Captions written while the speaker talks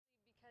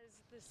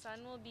The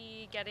sun will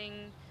be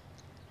getting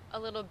a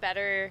little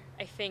better,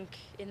 I think,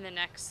 in the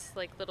next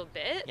little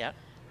bit. Yeah.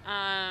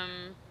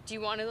 Do you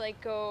want to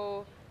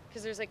go?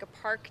 Because there's a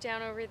park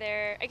down over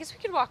there. I guess we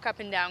could walk up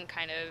and down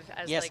kind of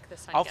as Yes. the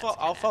sun I'll gets.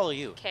 I'll follow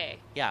you. Okay.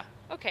 Yeah.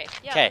 Okay.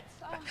 Yeah. Okay.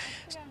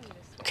 Let's go down this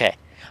way.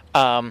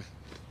 Okay.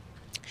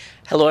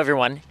 Hello,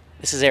 everyone.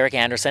 This is Eric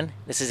Anderson.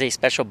 This is a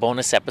special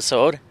bonus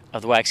episode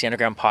of the Waxy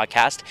Underground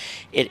podcast.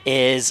 It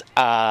is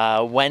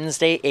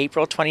Wednesday,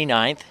 April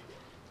 29th.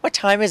 What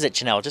time is it,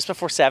 Janelle? Just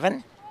before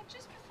 7?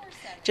 Just before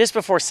 7. Just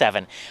before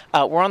 7.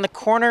 We're on the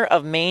corner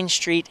of Main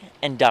Street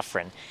and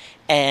Dufferin.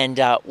 And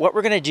what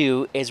we're going to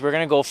do is we're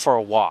going to go for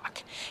a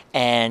walk.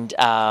 And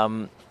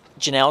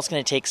Janelle's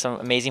going to take some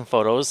amazing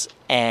photos.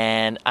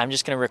 And I'm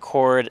just going to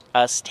record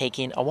us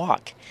taking a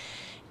walk.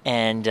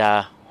 And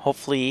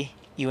hopefully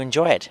you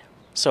enjoy it.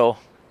 So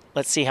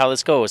let's see how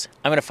this goes.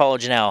 I'm going to follow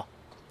Janelle.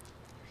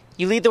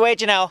 You lead the way,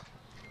 Janelle.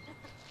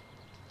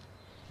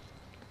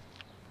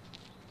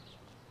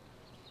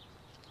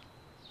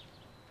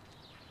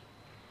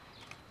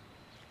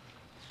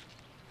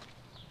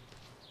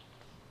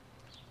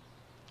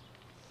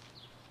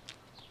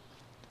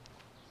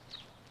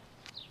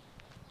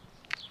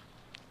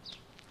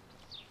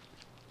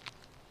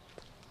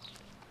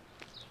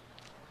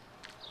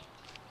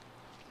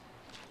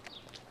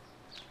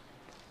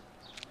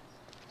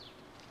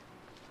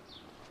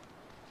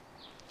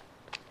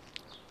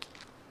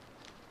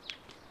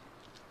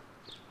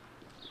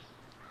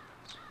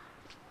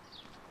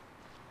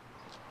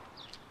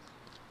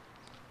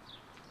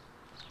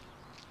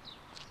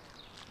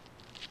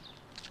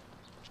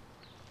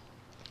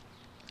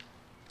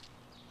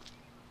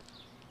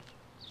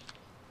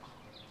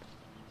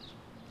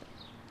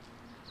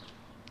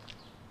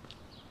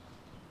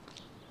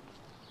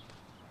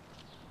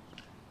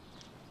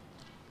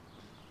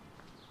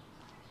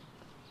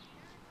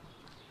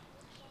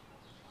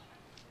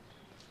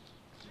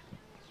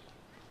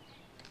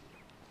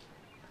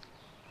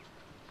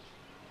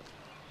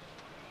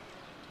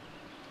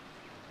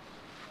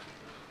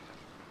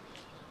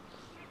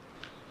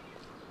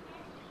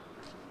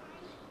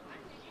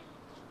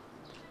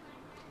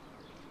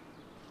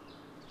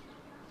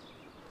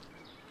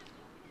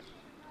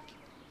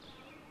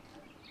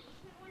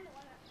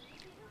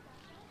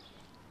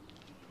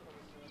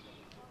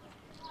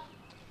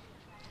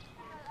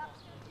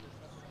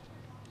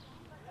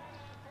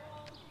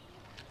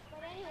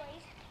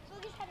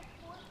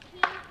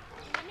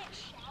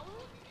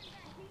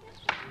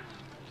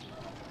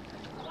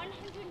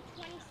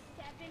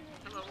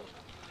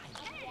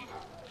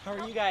 How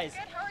are you guys?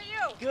 Good, how are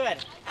you? Good.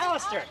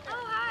 Alistair. Oh,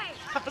 hi.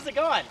 How's it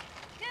going?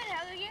 Good,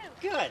 how are you?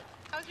 Good.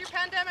 How's your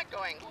pandemic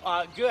going?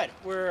 Good.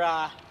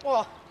 We're,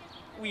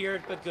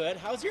 weird but good.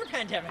 How's your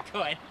pandemic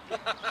going?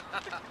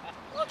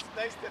 Well, it's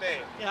nice today.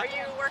 Yeah. Are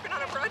you working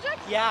on a project?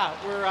 Yeah,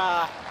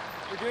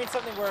 we're doing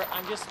something where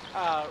I'm just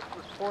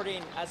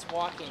recording us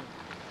walking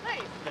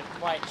Nice. the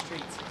quiet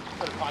streets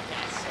for the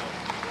podcast. So.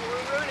 Well,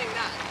 we're ruining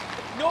that.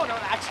 No,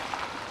 actually,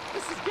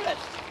 this is good.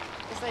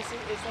 It's nice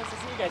to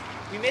see you guys.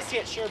 We miss you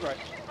at Sherbrooke.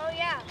 Oh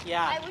yeah.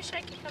 Yeah. I wish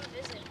I could come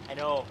visit. I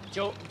know.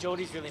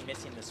 Jody's really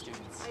missing the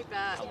students. I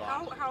bet. A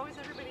lot. How is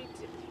everybody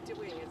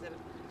doing? Is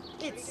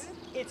it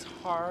It's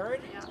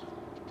hard, Yeah.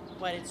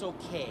 but it's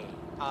okay.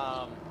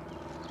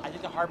 I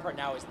think the hard part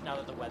now is now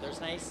that the weather's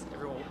nice,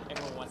 everyone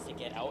wants to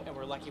get out, and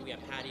we're lucky we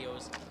have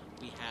patios,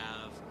 we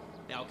have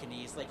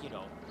balconies,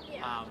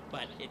 Yeah.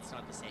 but it's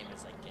not the same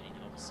as getting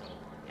out. So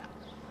Yeah.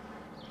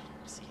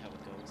 see how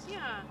it goes.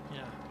 Yeah.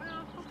 Yeah.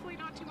 Well, hopefully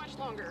not too much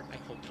longer. I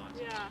hope not.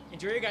 Yeah.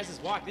 Enjoy your guys'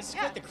 walk. This is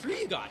Yeah. quite the crew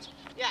you got.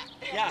 Yeah.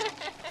 Yeah.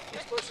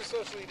 You're supposed to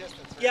socially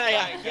distance.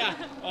 Right? Yeah.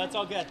 Well, it's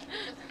all good.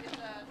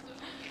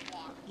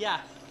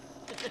 Yeah.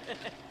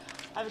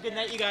 Have a good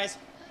night, you guys.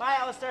 Bye,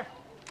 Alistair.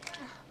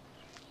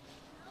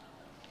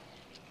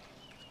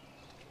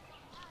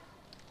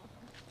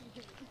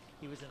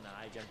 He was in the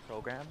iGen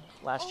program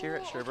last year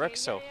at Sherbrooke,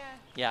 so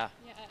yeah.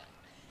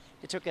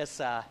 It took us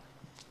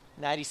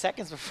 90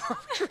 seconds before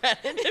we ran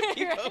into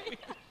people.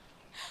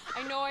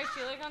 I know. I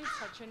feel on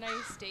such a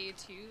nice day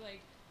too.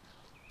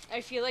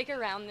 I feel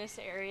around this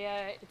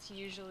area,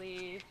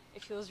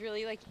 it feels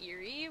really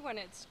eerie when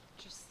it's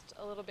just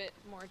a little bit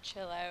more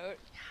chill out.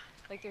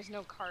 There's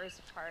no cars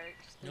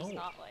parked. There's No.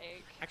 not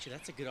Actually,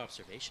 that's a good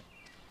observation.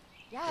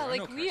 yeah, There are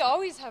no we cars.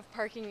 always have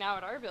parking now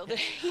at our building.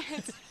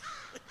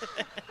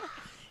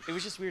 It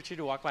was just weird too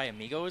to walk by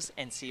Amigos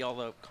and see all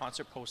the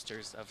concert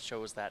posters of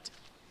shows that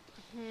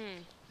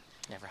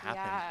never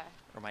happened Yeah.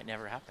 or might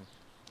never happen.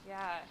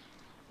 Yeah.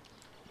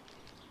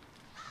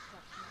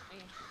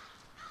 Definitely.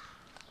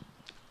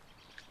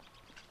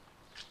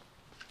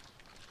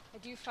 I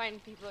do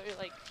find people are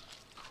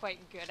quite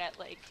good at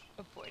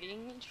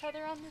avoiding each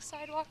other on the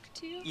sidewalk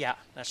too. Yeah,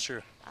 that's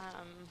true.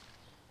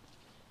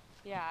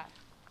 Yeah.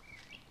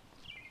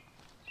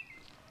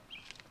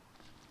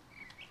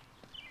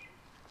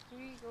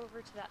 We go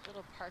over to that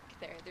little park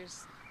there.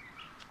 There's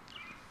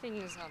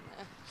things on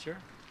the Sure.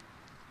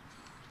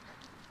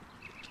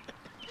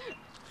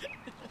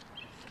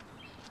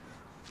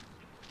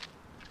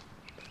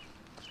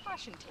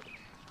 caution tape.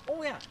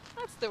 Oh yeah,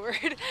 That's the word.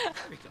 there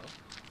we go.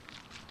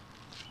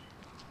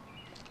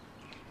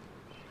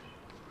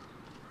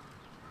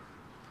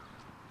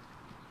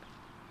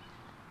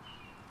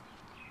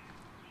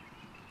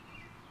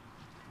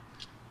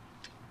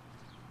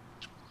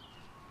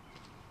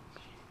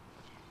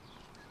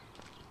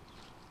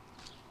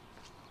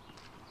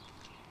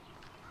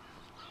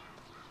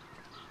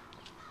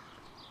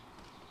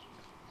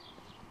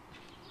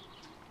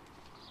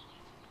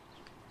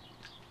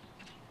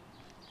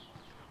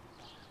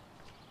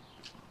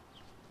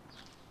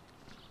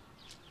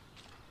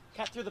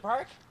 Cut through the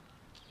park?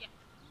 Yeah.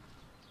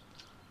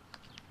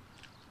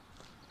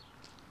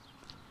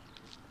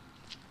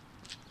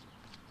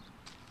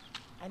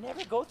 I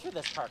never go through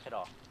this park at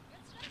all.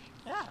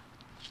 Yeah.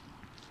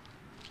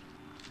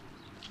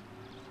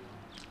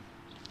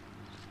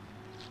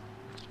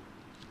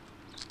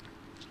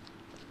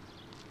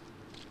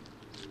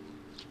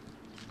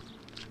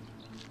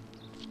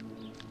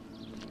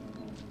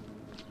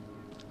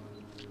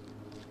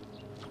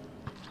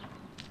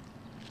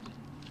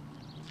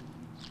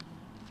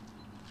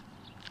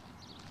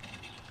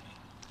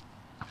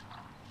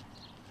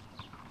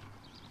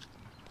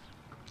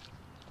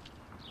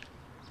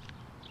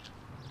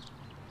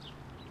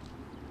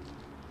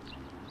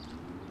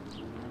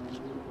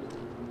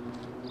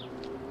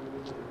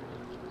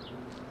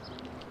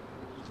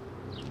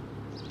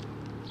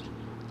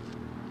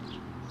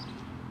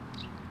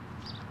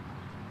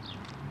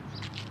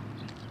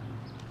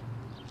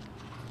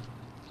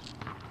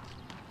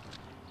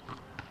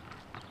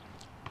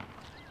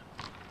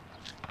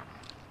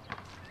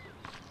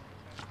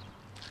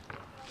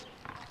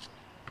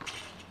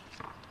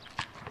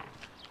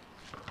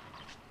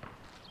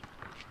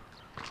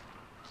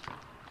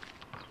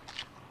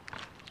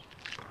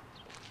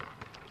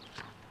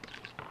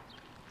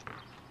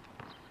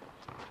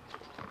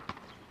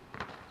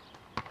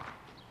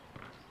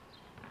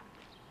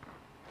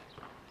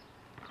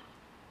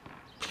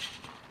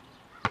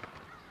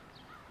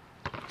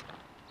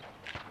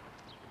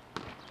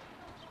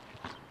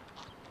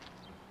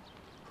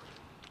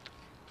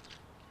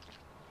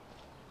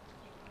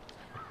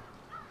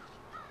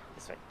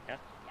 This way, yeah?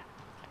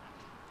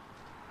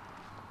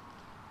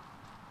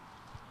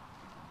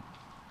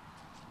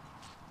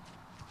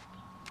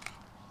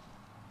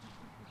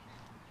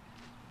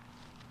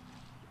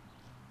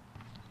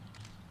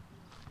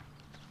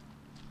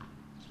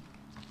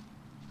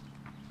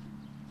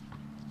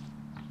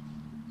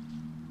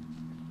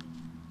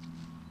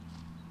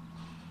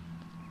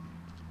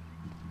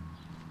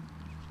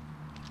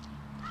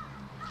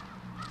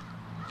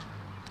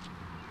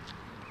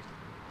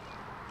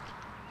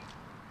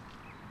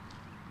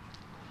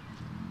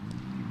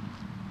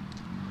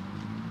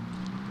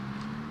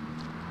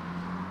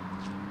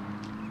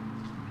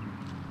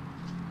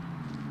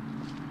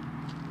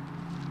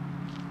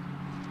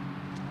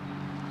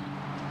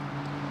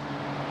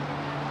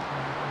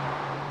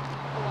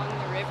 Along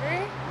the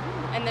river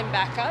and then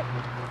back up.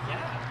 Yeah.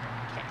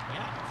 Okay,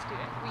 yeah. Let's do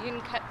it. We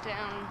can cut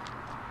down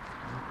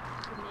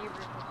the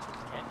neighborhood.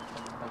 Okay.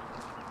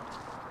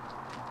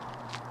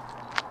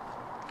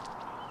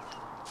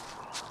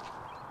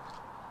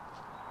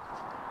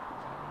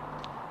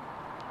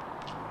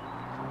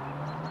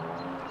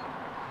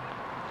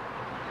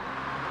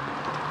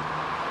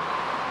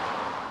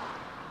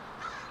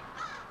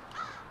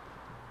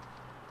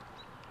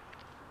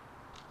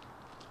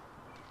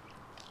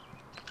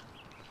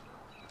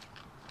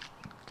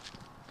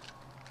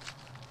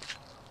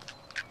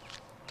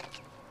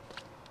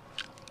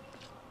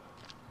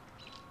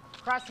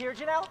 Across here,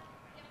 Janelle?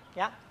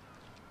 Yeah?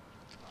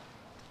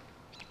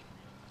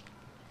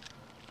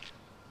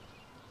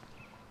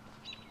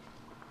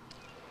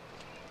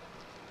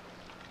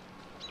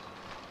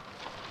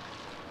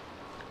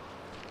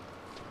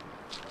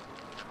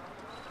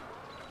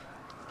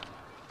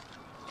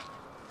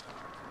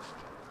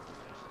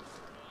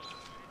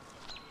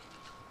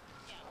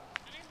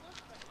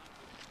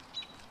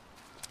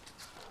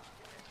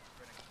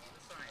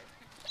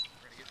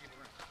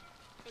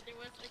 But there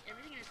was like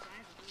everything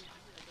outside was really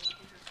ugly. Like the one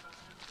thing was so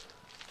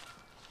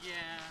ugly.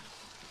 Yeah.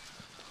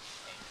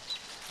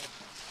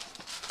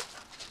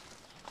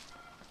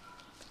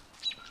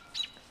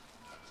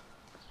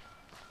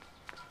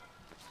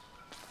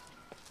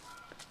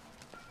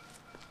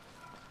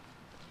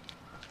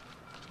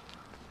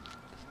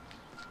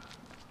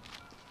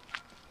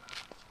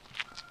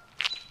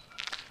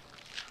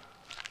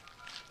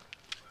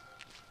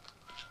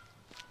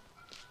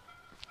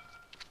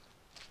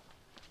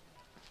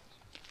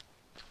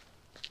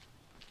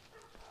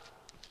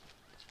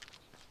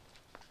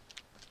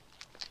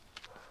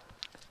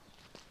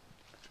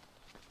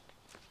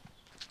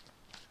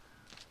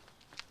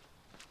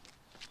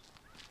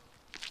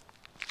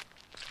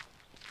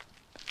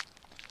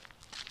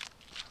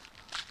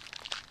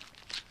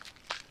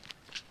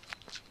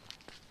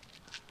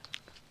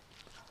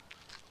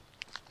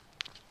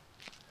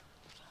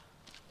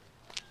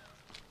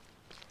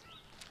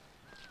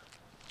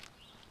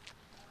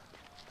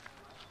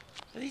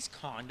 Are these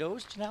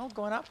condos, Janelle,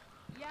 going up?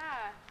 Yeah.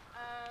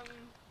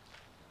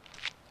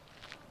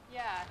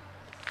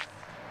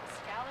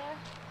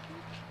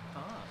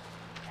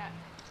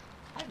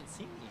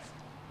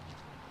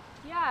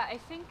 I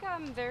think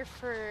they're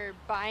for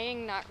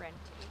buying, not renting.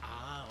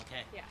 Ah,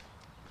 okay. Yeah.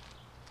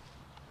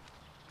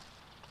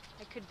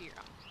 I could be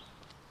wrong.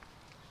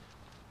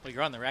 Well,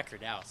 you're on the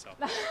record now, so.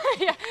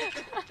 Yeah.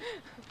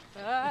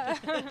 Uh,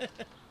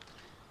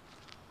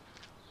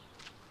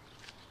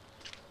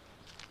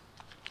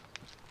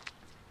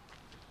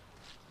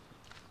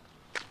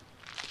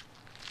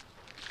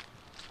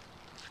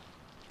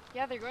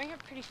 yeah, they're going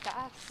up pretty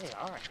fast. They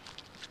are.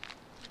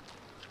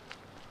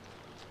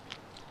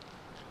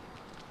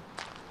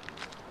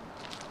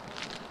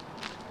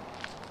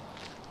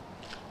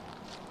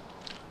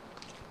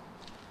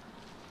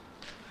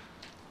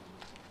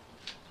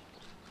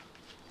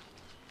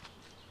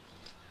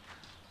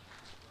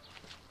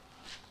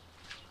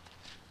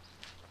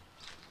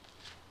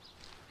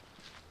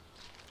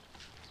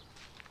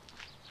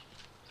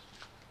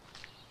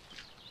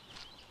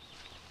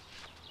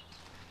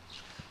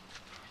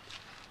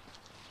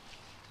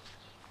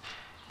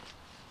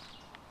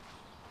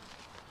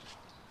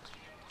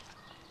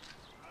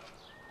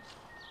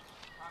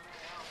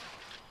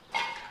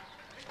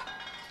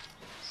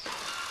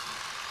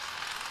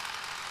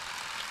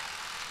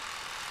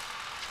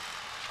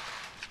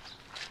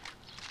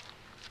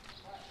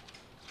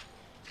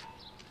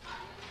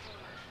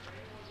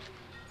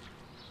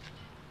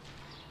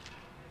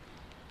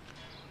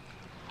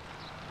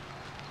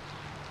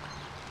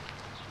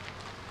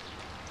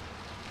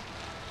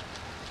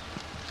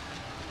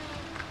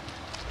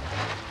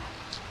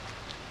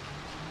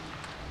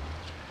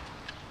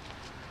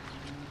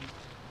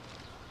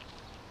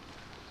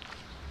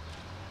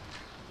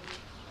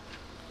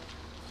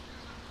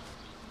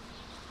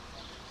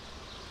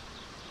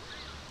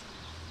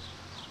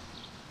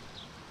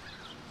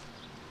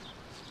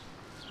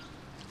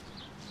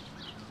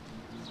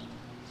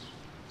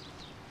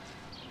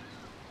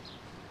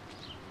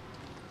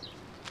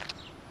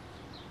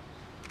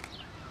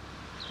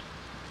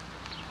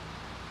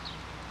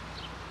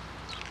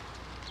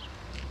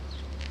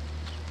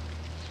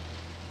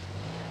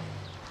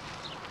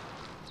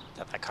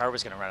 Thought that car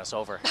was going to run us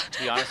over,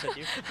 to be honest with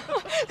you.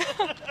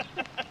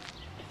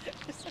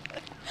 It's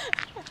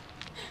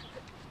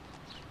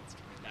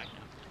back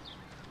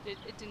now.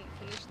 It didn't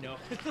finish. No.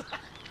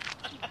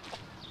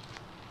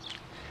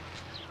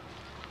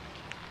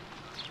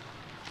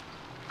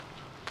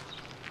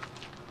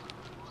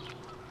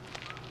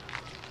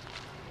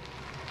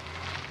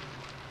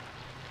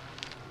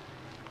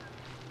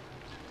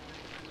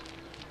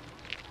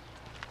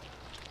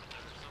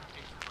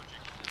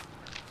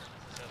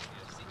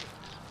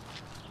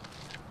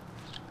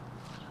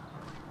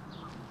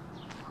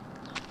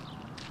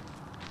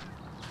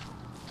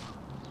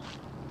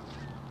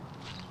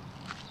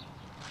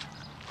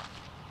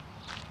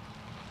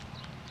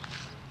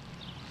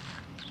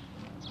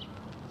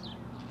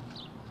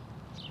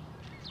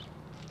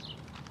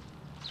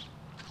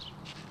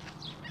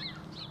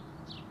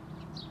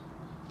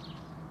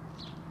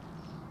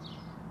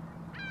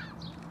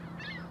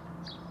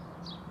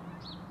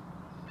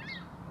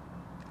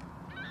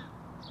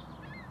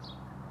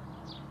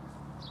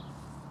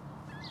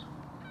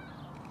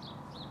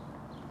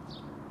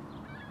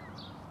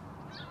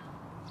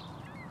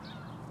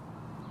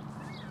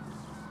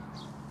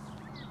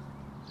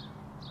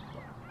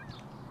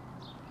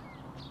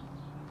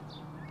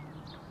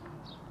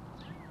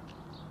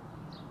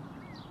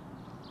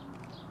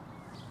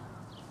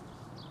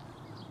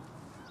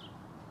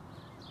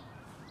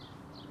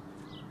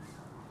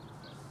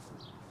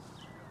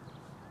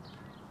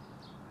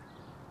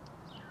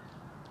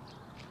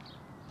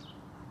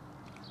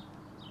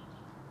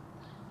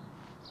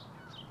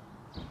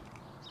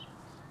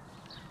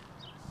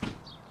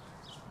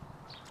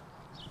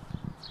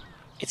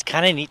 It's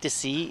kind of neat to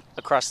see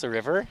across the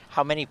river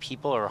how many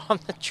people are on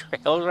the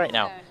trail right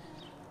now.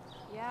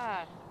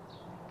 Yeah.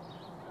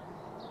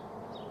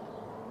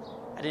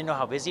 I didn't know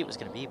how busy it was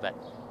going to be, but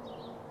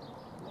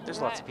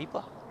there's lots of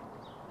people.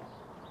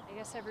 I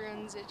guess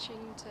everyone's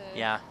itching to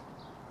Yeah.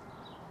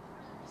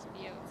 just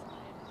be outside.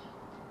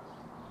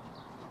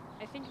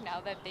 I think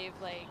now that they've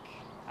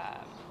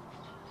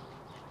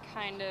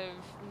kind of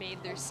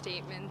made their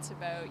statements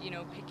about,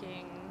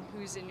 picking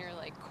who's in your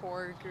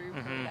core group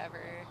or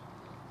whatever,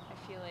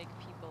 I feel like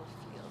people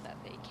feel that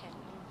they can,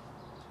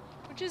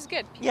 which is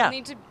good. People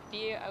need to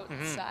be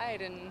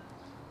outside and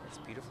It's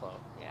beautiful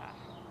out. yeah.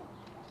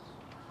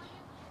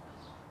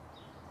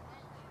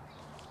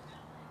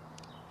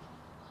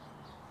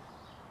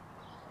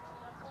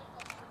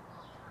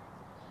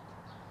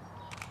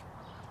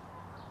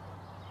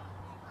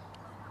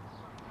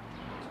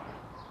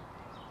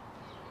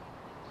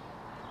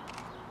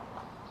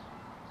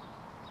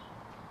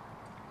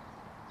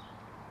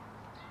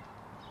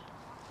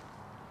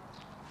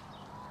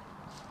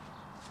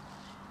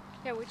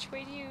 Yeah, which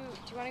way do you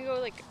want to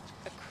go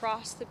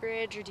across the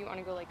bridge, or do you want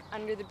to go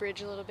under the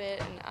bridge a little bit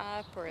and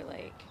up, or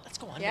Let's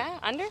go under. yeah,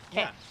 under?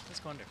 Yeah, let's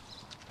go under.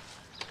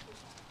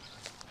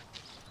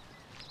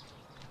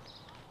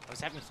 I was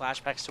having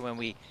flashbacks to when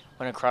we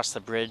went across the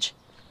bridge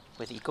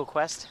with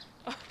EcoQuest.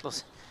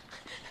 Those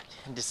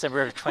in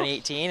December of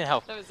 2018 and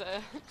how That was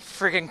a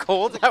friggin'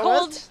 cold that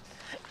cold was.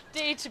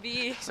 day to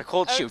be It's a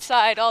cold shoot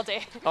outside all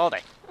day. all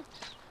day.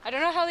 I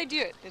don't know how they do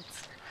it.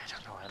 It's I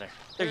don't know either.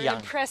 they're They're an young.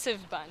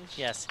 impressive bunch.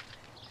 Yes.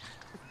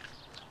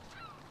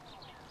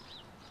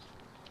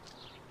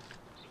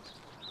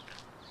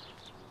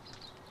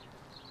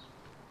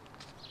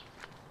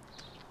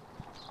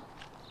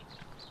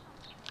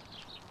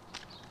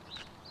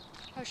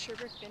 How's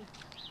Sherbrooke been?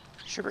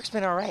 Sherbrooke's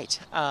been all right.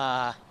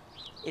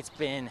 It's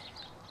been,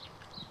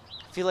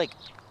 I feel like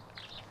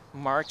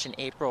March and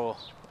April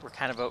were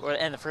kind of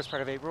and the first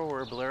part of April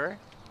were a blur.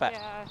 But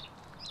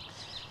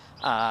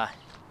Yeah.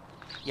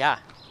 yeah,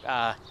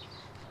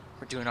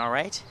 we're doing all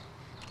right.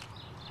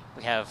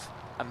 We have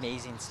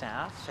amazing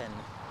staff, and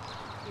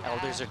Yeah.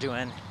 elders are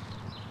doing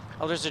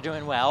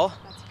well.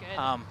 That's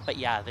good. But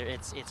yeah,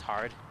 it's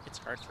hard. It's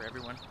hard for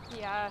everyone.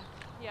 Yeah,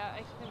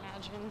 I can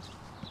imagine.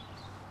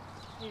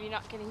 Maybe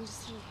not getting to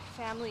see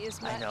family as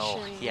much. I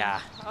know, And,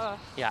 yeah. uh,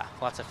 Yeah,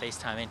 lots of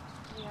FaceTiming.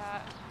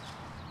 yeah.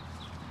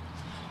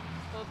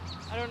 Well,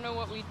 I don't know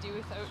what we'd do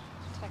without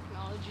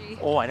technology.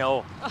 Oh, I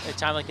know. At a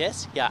time like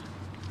this, yeah.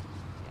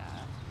 Yeah.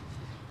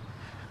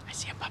 I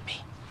see a puppy.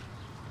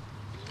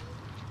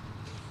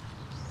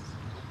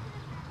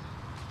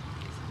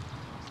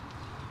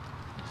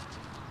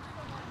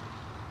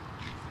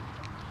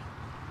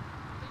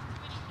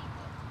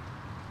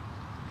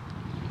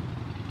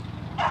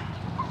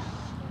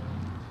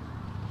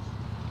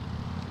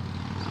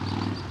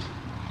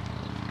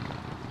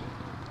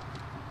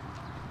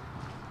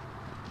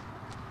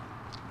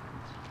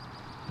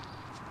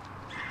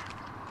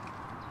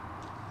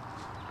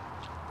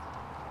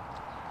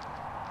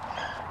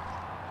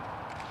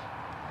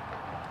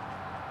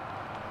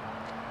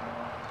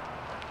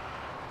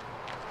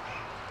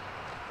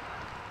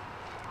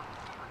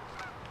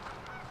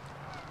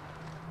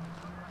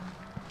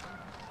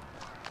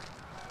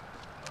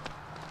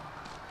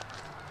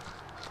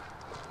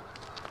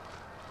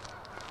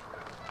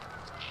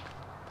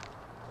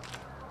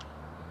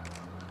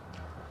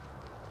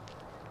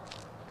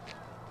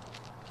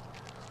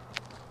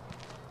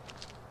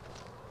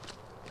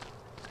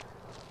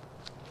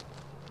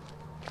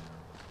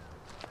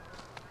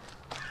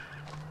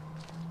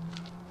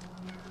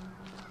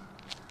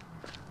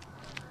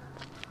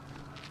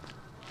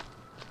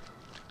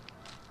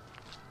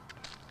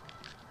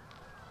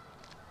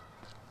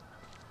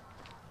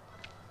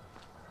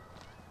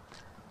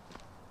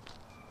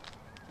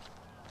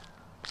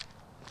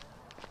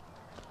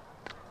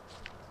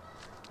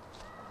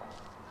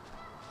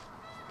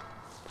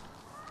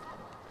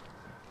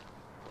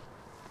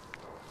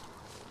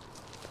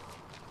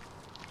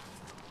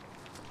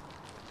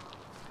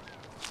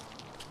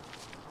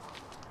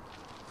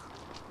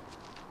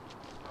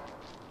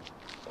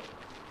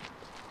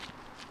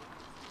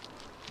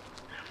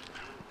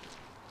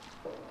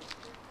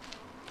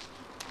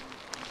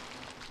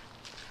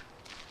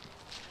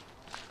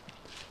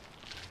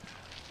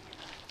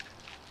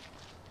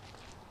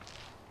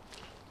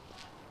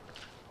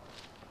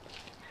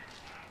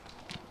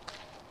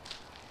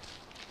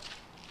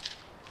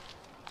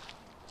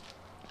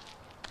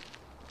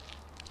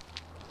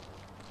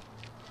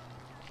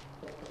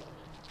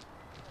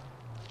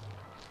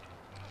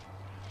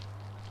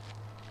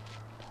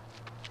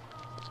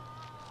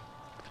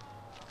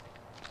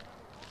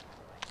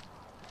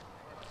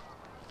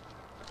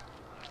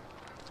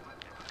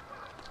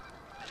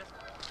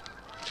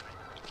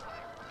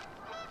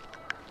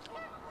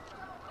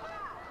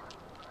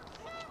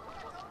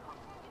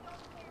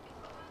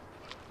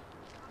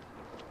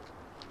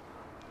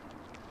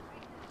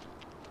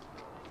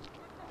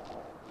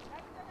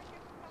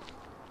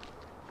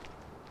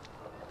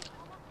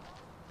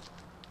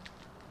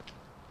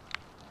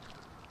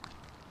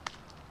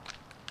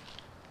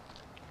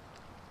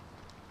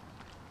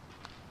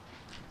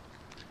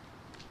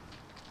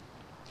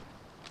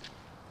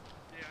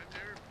 Yeah, I've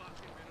never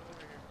fucking been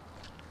over here.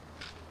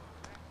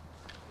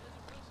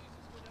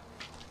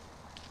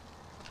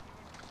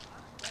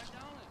 Back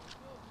down it. Let's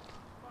go.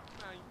 Fuck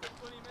man, you took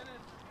 20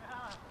 minutes.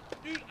 Yeah.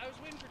 Dude, I was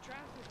waiting for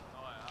traffic.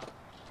 Oh yeah.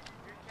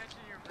 You're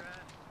catching your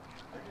breath.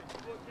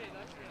 Okay,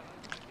 that's yeah.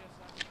 I guess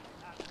that's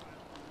fine.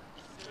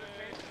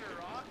 Sick. Your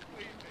rock?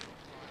 Wait.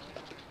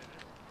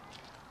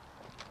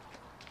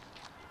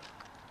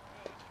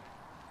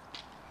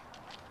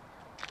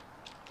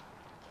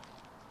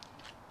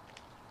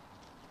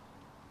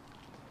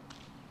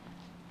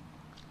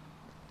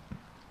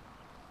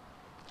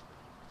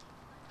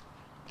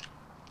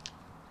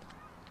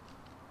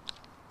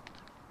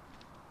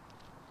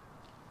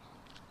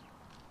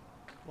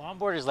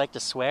 Longboarders like to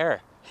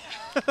swear.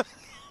 I think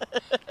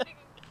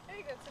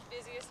that's the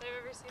busiest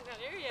I've ever seen that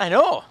area. I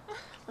know.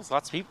 There's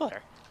lots of people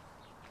there.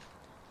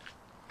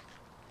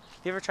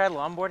 Have you ever tried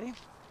longboarding?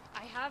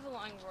 I have a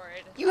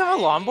longboard. You have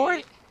a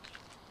longboard?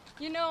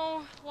 You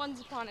know,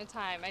 once upon a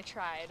time I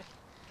tried.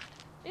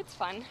 It's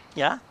fun.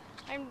 Yeah?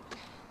 I'm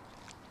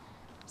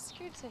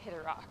scared to hit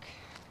a rock.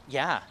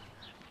 Yeah.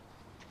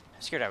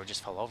 I'm scared I would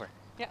just fall over.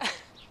 Yeah.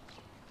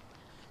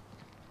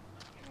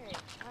 Alright,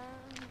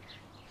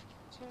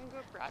 you want to go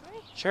up Broadway?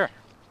 Sure.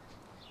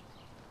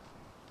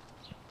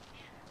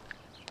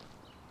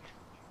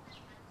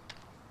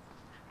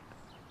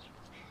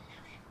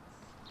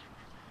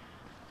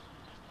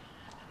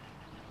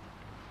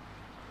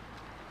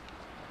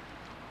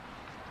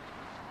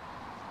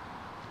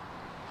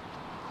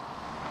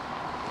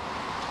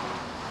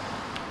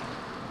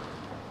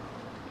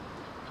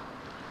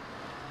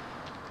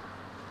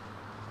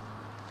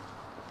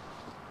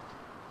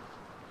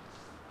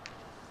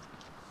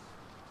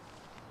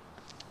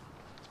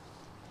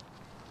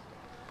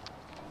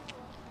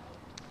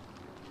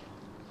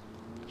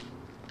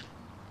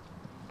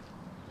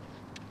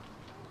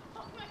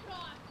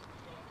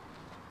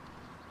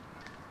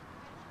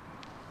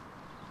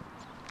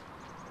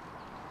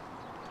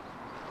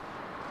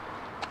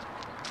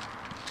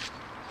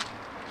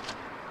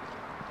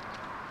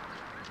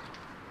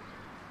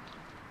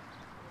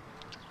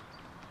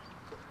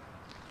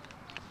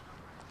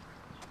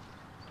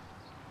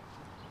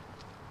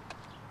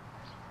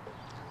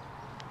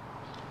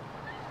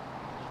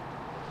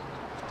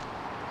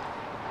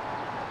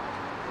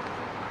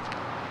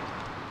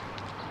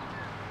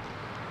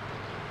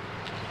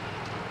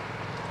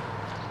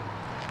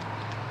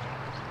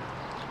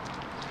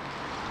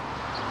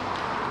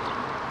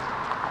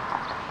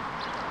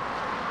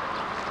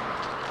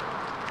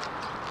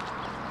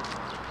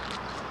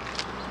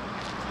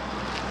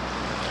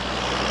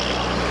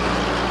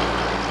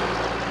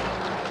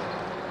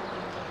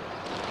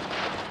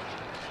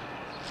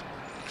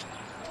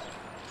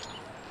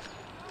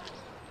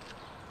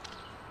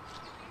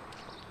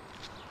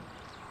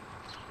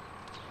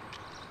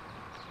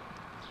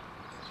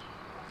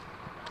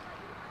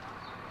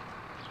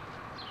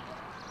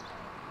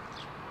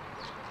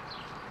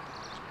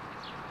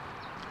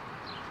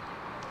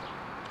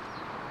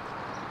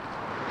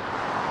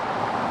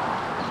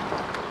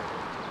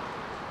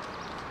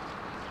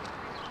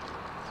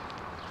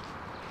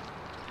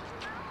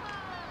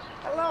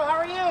 Hello, how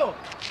are you?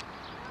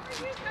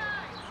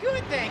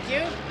 Good, thank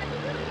you.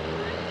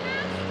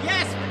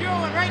 Yes, we're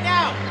doing one right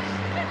now.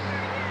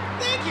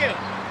 Thank you.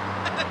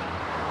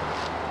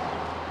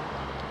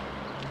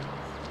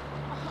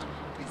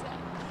 Who's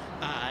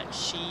that?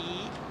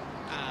 She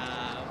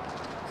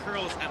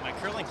curls at my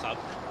curling club,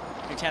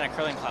 Montana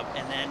Curling Club,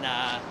 and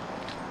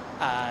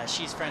then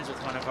she's friends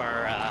with one of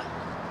our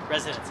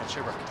residents at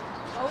Sherbrooke.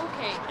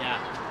 Okay.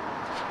 Yeah.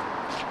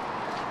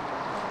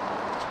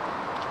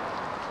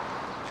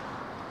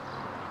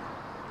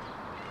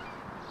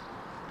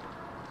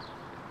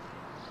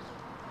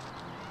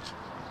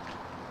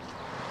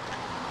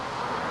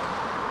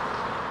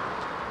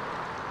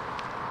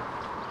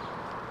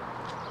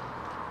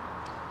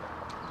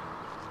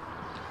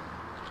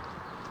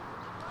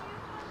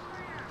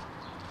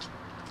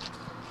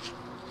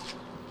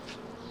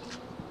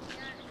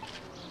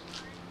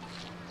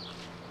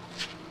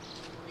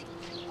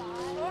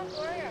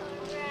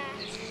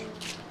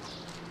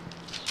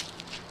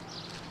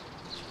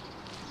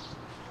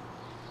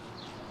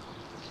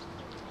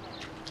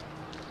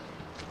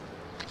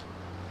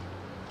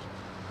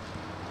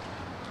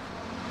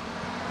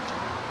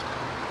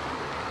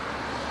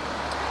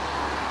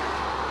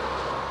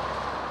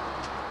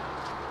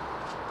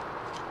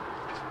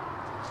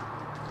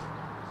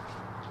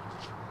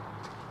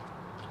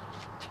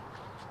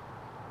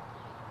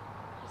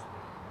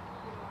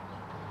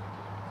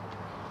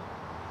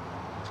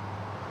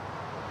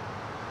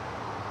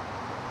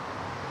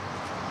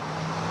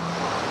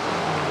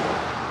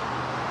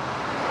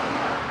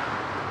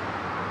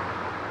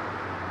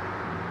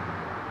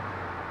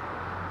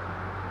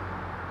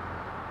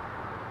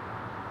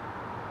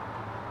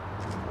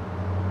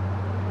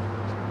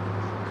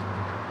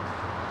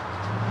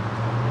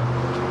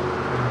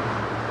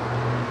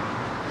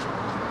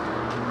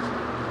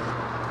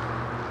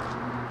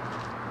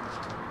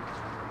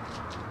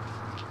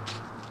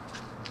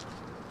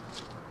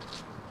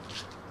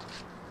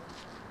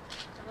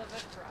 I love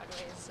that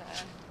Broadway's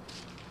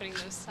putting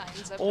those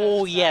signs up.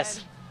 Oh, outside.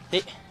 yes.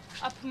 They,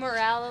 Up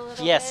morale a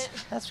little yes,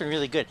 bit. that's been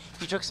really good.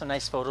 You took some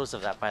nice photos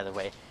of that, by the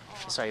way.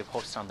 I saw you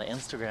post on the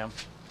Instagram.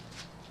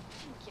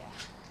 Yeah.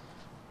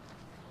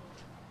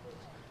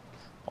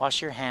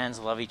 Wash your hands,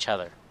 love each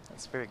other.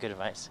 That's very good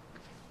advice.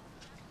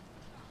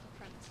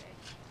 Front say.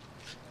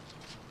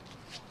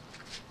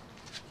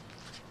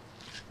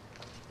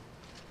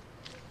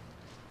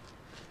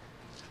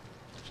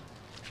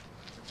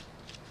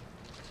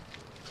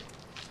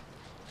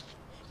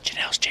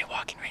 Janelle's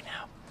jaywalking right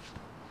now.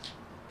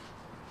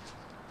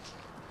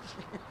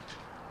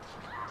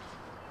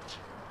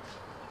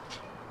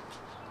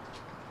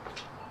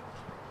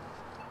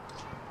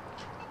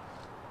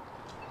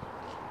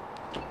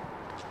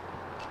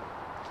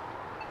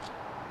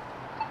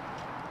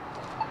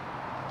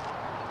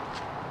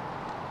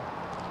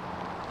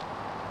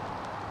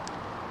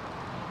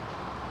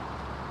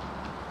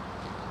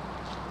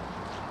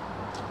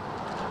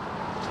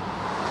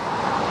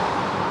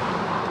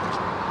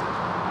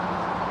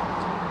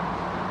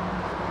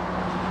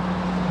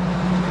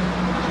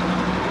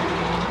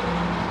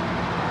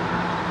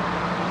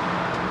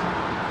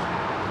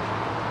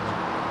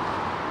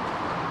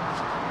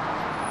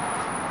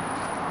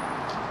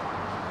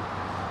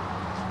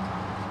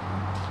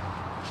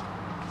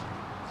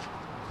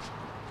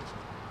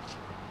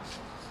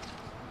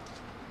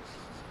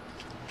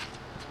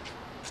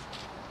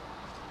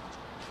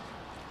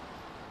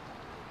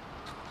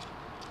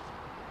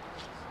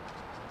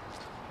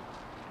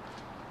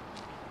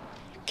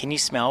 Can you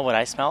smell what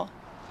I smell?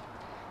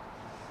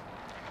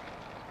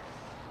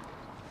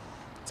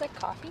 It's like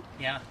coffee.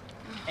 Yeah.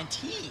 And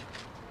tea.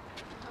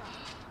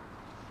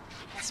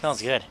 It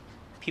smells good.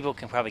 People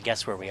can probably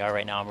guess where we are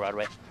right now on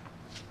Broadway.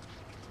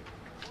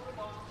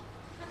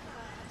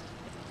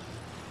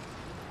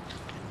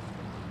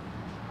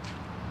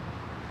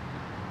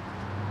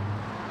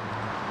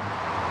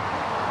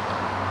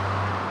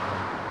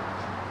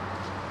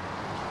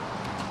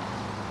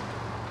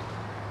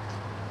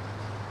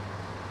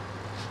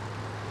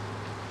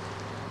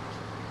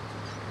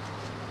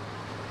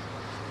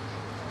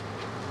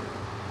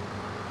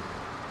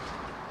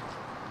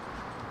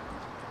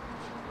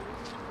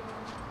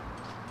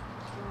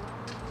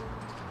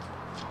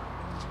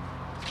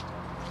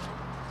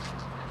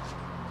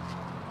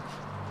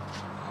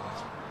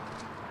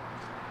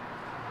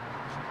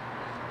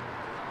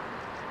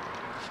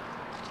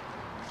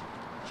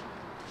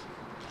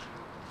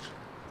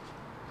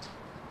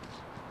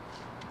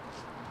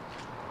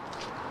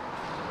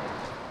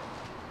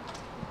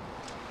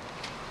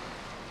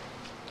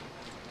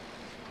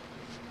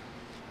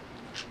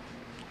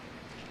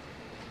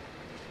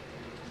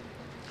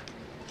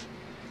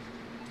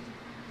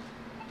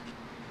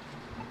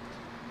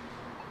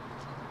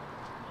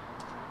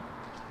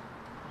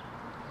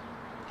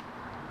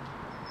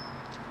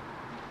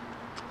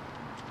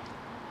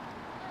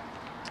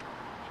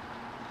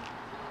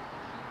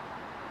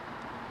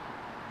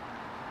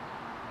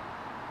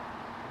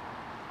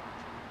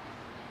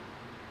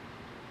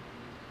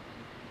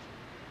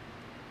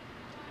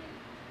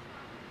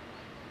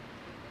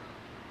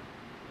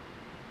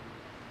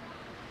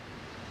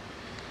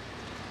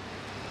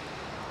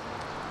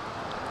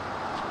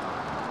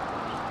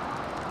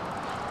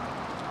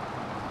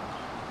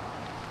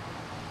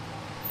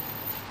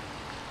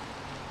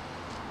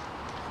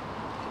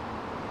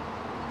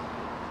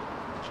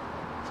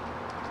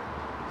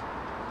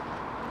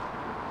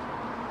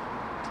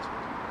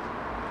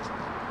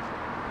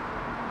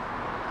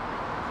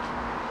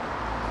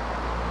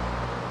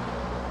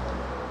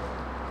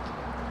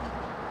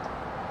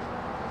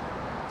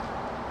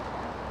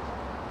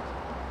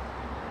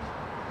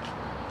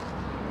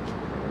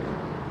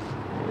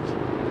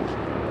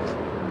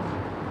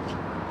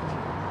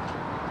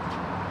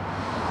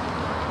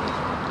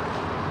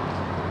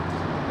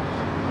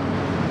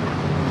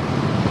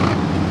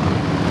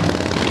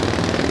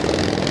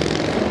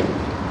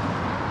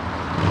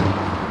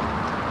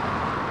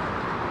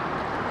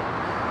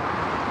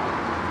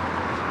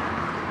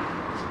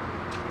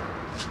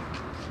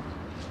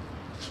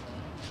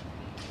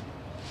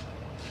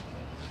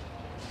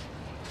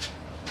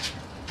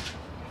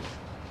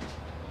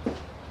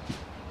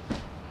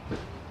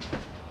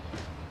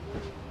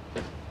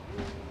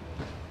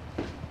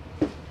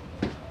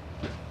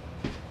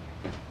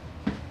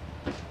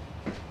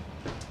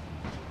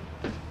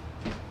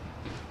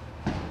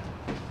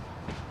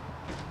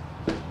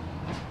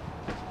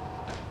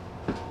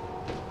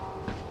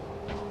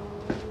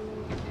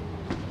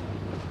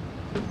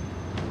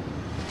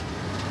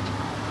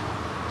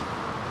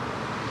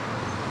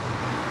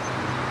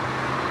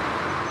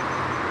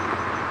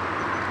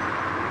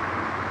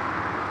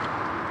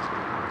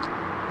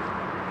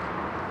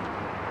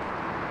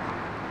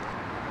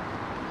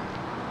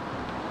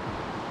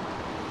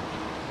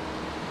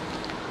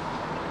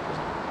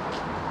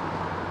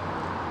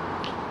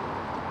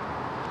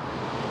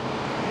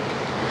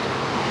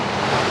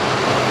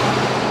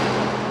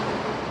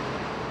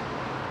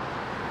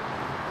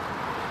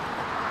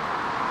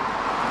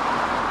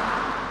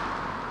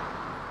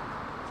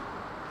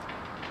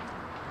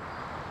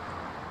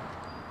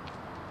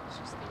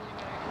 Just thinking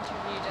about our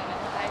interview down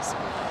at the high school.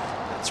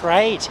 That's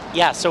right.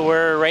 Yeah, so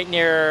we're right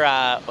near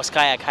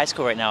Oskayak High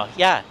School right now.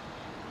 Yeah.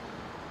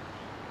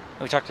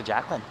 We talked to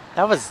Jacqueline.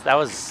 That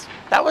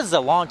was a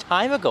long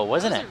time ago,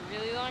 wasn't it? That was a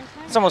really long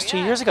time It's almost ago,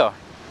 2 years ago.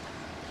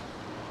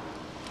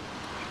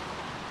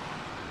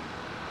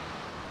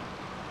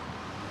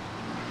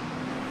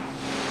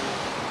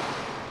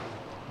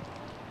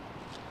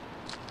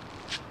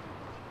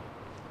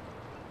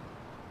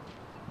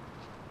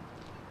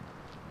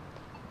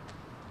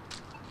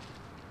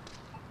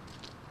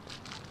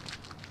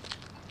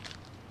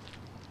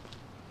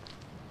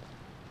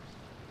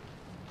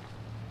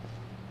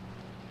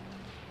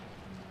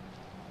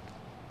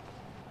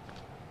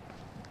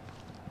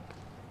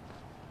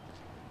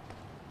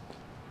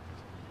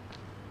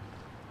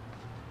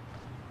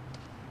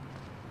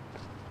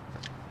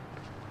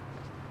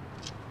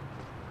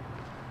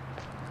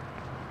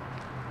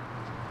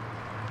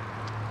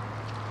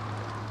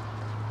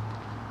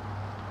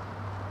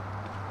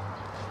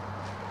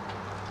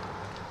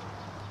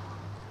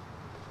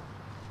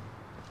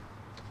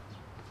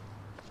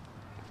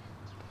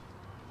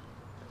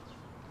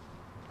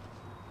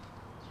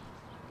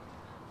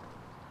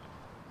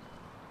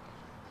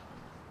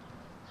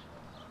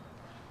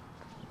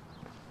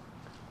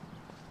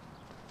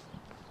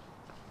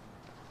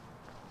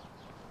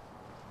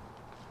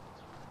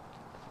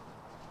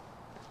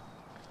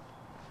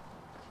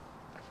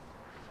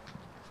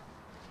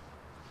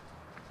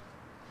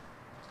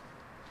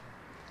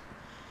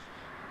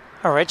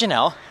 All right,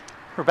 Janelle,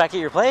 we're back at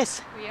your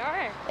place. We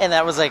are. And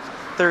that was like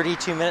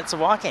 32 minutes of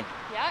walking.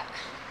 Yeah.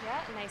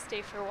 Yeah. A nice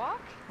day for a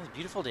walk. It was a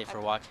beautiful day for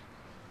a walk.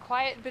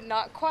 Quiet but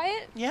not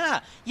quiet. Yeah.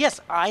 Yes,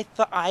 I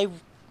thought I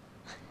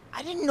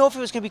didn't know if it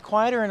was going to be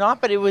quieter or not,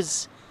 but it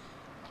was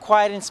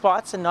quiet in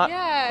spots and not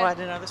Yeah. quiet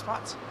in other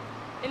spots.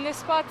 In the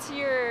spots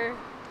you're,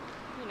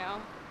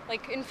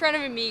 like in front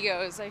of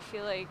Amigos, I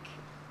feel like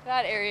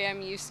that area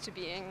I'm used to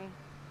being,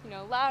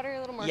 louder, a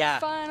little more Yeah.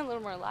 fun, a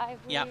little more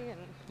lively, Yeah.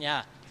 and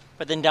Yeah.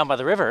 But then down by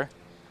the river,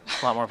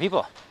 a lot more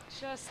people.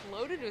 just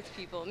loaded with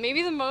people.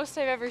 Maybe the most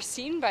I've ever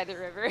seen by the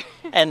river.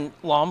 And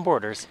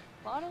longboarders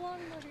A lot of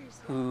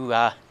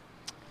longboarders.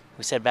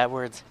 who said bad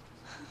words.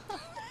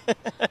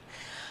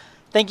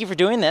 Thank you for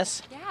doing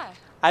this. Yeah.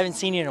 I haven't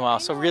seen you in a while, I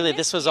so know, I really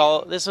miss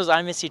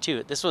I miss you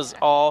too. This was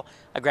all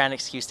a grand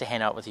excuse to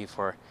hang out with you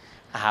for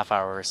a half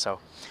hour or so.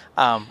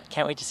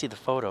 Can't wait to see the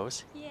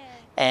photos. Yeah.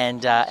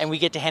 And we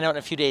get to hang out in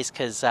a few days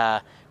because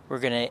we're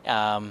going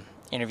to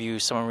interview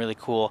someone really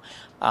cool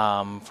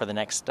for the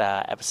next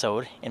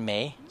episode in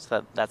May,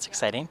 so that's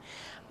exciting.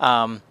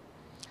 And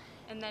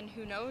then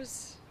who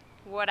knows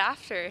what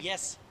after?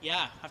 Yes,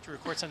 yeah, have to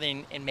record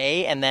something in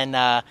May, and then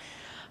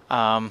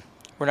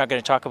we're not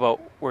going to talk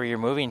about where you're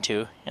moving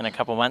to in a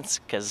couple months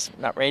because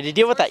not ready to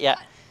deal with that yet.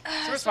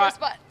 Sore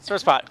spot. Sore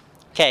spot.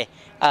 Okay.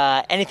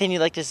 Anything you'd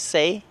like to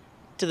say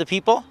to the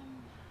people?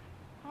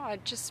 Oh,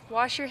 just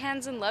wash your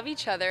hands and love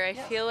each other. I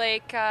feel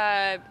like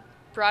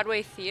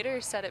Broadway theater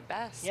said it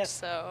best. Yes.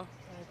 So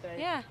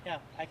Yeah. Yeah,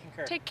 I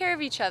concur. take care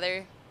of each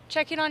other.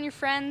 Check in on your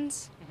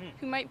friends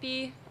who might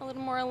be a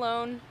little more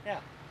alone, Yeah.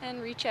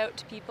 and reach out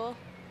to people.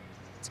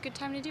 It's a good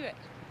time to do it.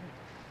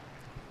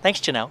 Thanks,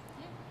 Janelle.